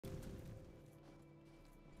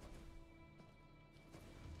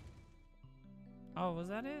Oh, was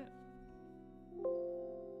that it?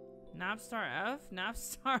 Napstar F?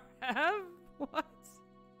 Napstar F? What?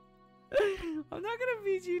 I'm not gonna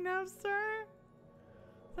PG Napstar.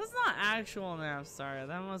 That's not actual Napstar.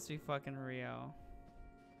 That must be fucking Rio.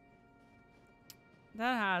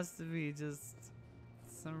 That has to be just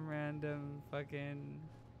some random fucking...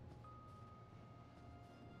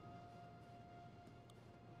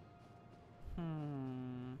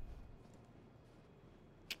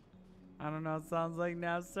 I don't know. It sounds like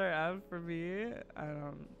Napstar F for me. I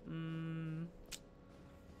don't...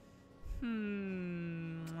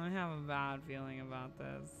 I have a bad feeling about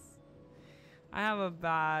this. I have a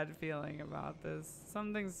bad feeling about this.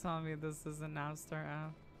 Something's telling me this isn't Napstar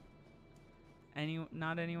F.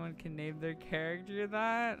 Not anyone can name their character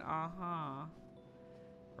that? Uh-huh.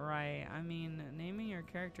 Right. I mean, naming your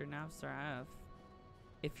character Napstar F,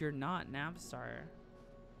 if you're not Napstar,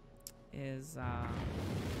 is,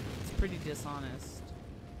 it's pretty dishonest.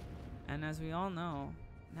 And as we all know,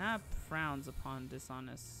 Nap frowns upon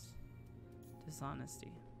dishonesty.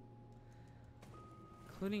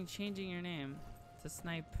 Including changing your name to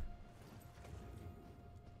Snipe.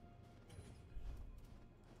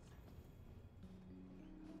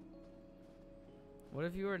 What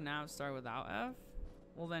if you were Napstar without F?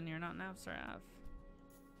 Well, then you're not Napstar F.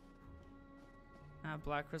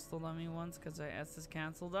 Black Crystal let me once because I S is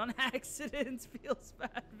cancelled on accident. Feels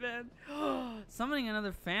bad, man. Summoning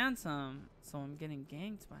another Phantom. So I'm getting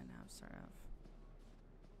ganked by Napstar F.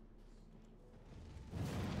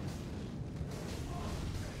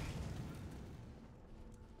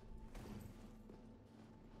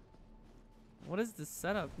 What is the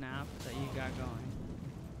setup, Nap, that you got going?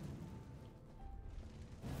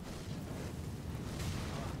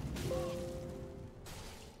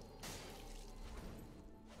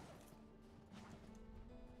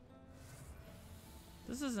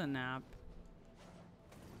 This is a Nap.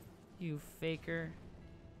 You faker.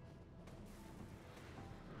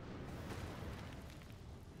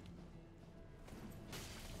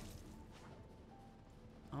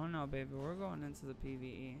 Oh no, baby, we're going into the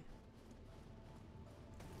PvE.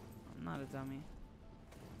 I'm not a dummy.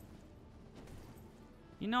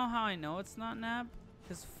 You know how I know it's not Nap?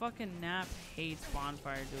 Because fucking Nap hates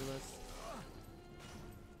bonfire duelists.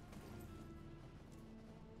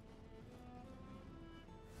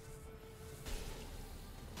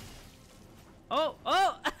 Oh!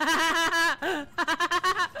 Oh!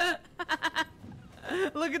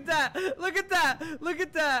 Look at that! Look at that! Look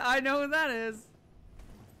at that! I know who that is.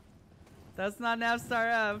 That's not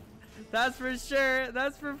Napstar F. That's for sure.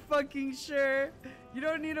 That's for fucking sure. You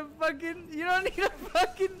don't need a fucking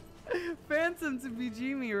Phantom to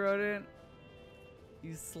BG me, Rodent.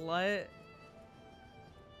 You slut.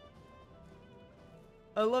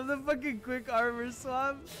 I love the fucking quick armor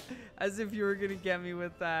swap. As if you were gonna get me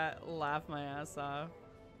with that. Laugh my ass off.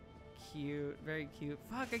 Cute. Very cute.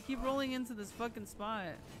 Fuck, I keep rolling into this fucking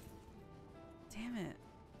spot. Damn it.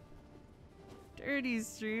 Dirty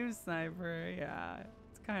stream sniper. Yeah,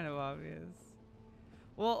 it's kind of obvious.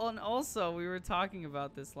 Well, and also, we were talking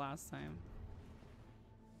about this last time.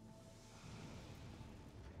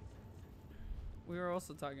 We were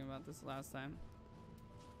also talking about this last time.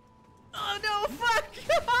 Oh no, fuck!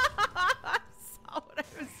 I saw what I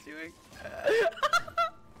was doing.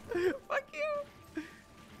 Fuck you!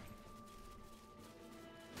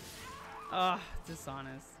 Ah,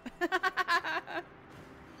 dishonest.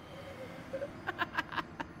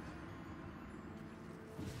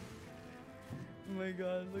 Oh my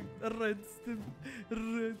god, look, the reds,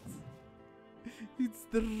 reds. It's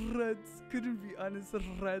the reds. Couldn't be honest,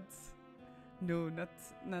 reds. No, not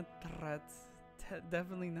reds.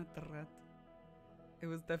 Definitely not the red. It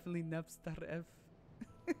was definitely Napstar F.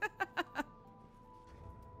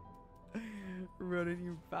 Rodent,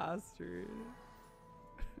 you bastard.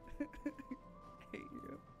 Hate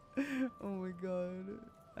you. Oh my god.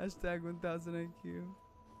 Hashtag 1000 IQ.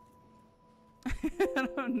 I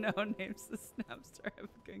don't know names the Napstar F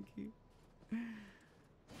gunkie.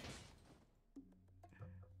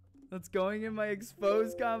 That's going in my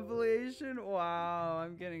exposed compilation. Wow,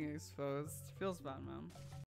 I'm getting exposed. Feels bad, man.